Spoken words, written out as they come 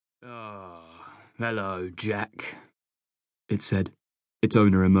"Ah, hello, Jack," it said, its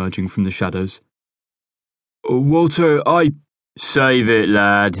owner emerging from the shadows. "Walter, Save it,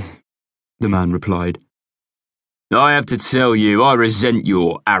 lad," the man replied. "I have to tell you, I resent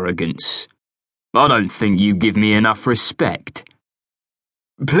your arrogance. I don't think you give me enough respect."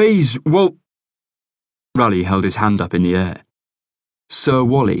 "Please, Raleigh held his hand up in the air. Sir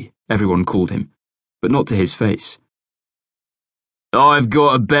Wally, everyone called him, but not to his face. "I've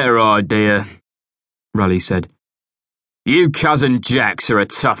got a better idea," Raleigh said. "You cousin Jacks are a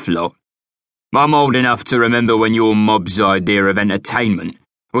tough lot. I'm old enough to remember when your mob's idea of entertainment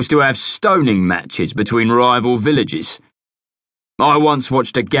was to have stoning matches between rival villages. I once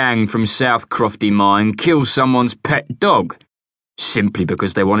watched a gang from South Crofty Mine kill someone's pet dog, simply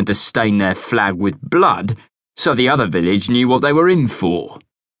because they wanted to stain their flag with blood so the other village knew what they were in for."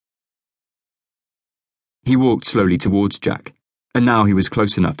 He walked slowly towards Jack, and now he was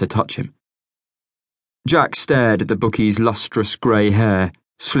close enough to touch him. Jack stared at the bookie's lustrous grey hair,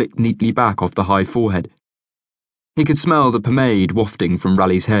 slicked neatly back off the high forehead. He could smell the pomade wafting from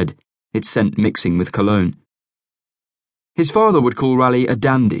Raleigh's head, its scent mixing with cologne. His father would call Raleigh a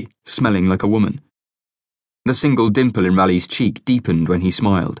dandy, smelling like a woman. The single dimple in Raleigh's cheek deepened when he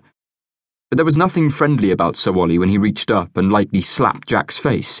smiled. But there was nothing friendly about Sir Wally when he reached up and lightly slapped Jack's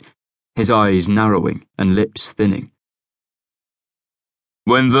face, his eyes narrowing and lips thinning.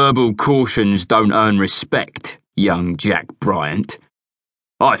 "When verbal cautions don't earn respect, young Jack Bryant,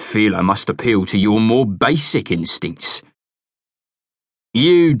 I feel I must appeal to your more basic instincts.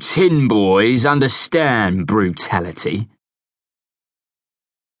 You tin boys understand brutality."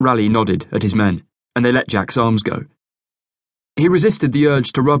 Raleigh nodded at his men, and they let Jack's arms go. He resisted the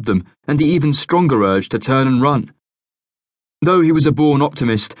urge to rub them, and the even stronger urge to turn and run. Though he was a born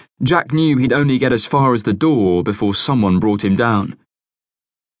optimist, Jack knew he'd only get as far as the door before someone brought him down.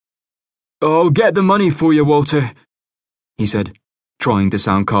 "I'll get the money for you, Walter," he said, trying to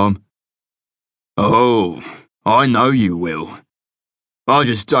sound calm. "Oh, I know you will. I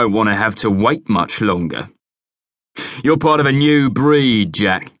just don't want to have to wait much longer. You're part of a new breed,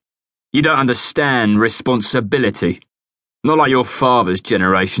 Jack. You don't understand responsibility. Not like your father's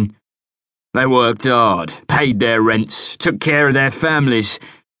generation. They worked hard, paid their rents, took care of their families.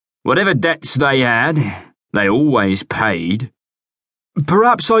 Whatever debts they had, they always paid."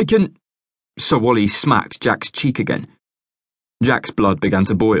 "Perhaps I can—" Sir Wally smacked Jack's cheek again. Jack's blood began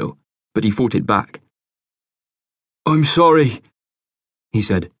to boil, but he fought it back. "I'm sorry," he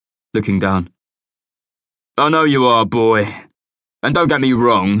said, looking down. "I know you are, boy. And don't get me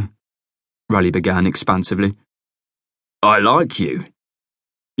wrong," Raleigh began expansively. "I like you.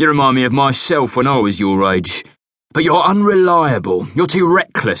 You remind me of myself when I was your age. But you're unreliable. You're too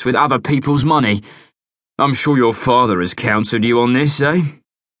reckless with other people's money. I'm sure your father has counselled you on this, eh?"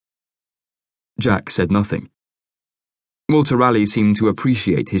 Jack said nothing. Walter Raleigh seemed to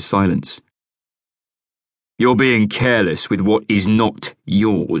appreciate his silence. "You're being careless with what is not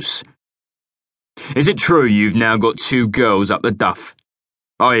yours. Is it true you've now got 2 girls up the duff?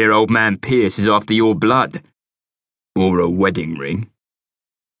 I hear old man Pierce is after your blood. Or a wedding ring."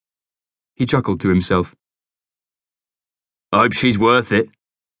 He chuckled to himself. "Hope she's worth it,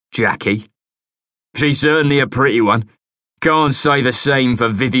 Jackie. She's certainly a pretty one. Can't say the same for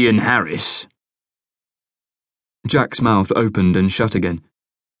Vivian Harris." Jack's mouth opened and shut again.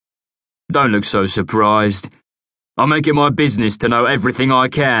 "Don't look so surprised. I make it my business to know everything I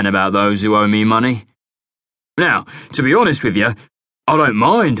can about those who owe me money. Now, to be honest with you, I don't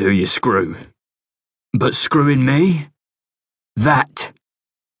mind who you screw. But screwing me? That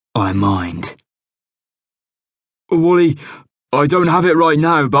I mind." "Wally, I don't have it right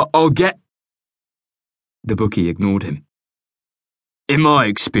now, but I'll get—" The bookie ignored him. "In my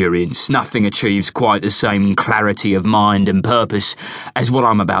experience, nothing achieves quite the same clarity of mind and purpose as what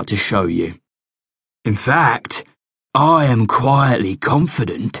I'm about to show you. In fact, I am quietly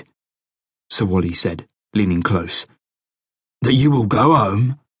confident," Sir Wally said, leaning close, "that you will go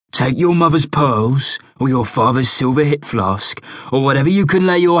home, take your mother's pearls, or your father's silver hip flask, or whatever you can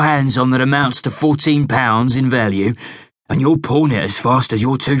lay your hands on that amounts to £14 in value, and you'll pawn it as fast as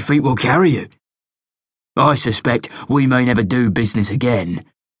your 2 feet will carry you. I suspect we may never do business again,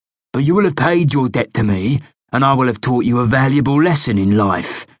 but you will have paid your debt to me, and I will have taught you a valuable lesson in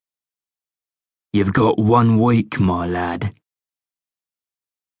life. You've got 1 week, my lad."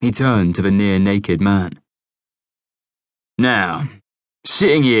 He turned to the near-naked man. "Now,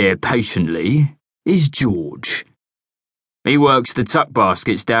 sitting here patiently is George. He works the tuck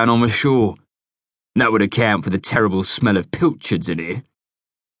baskets down on the shore. That would account for the terrible smell of pilchards in here."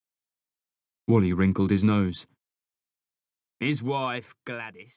 Wally wrinkled his nose. "His wife, Gladys."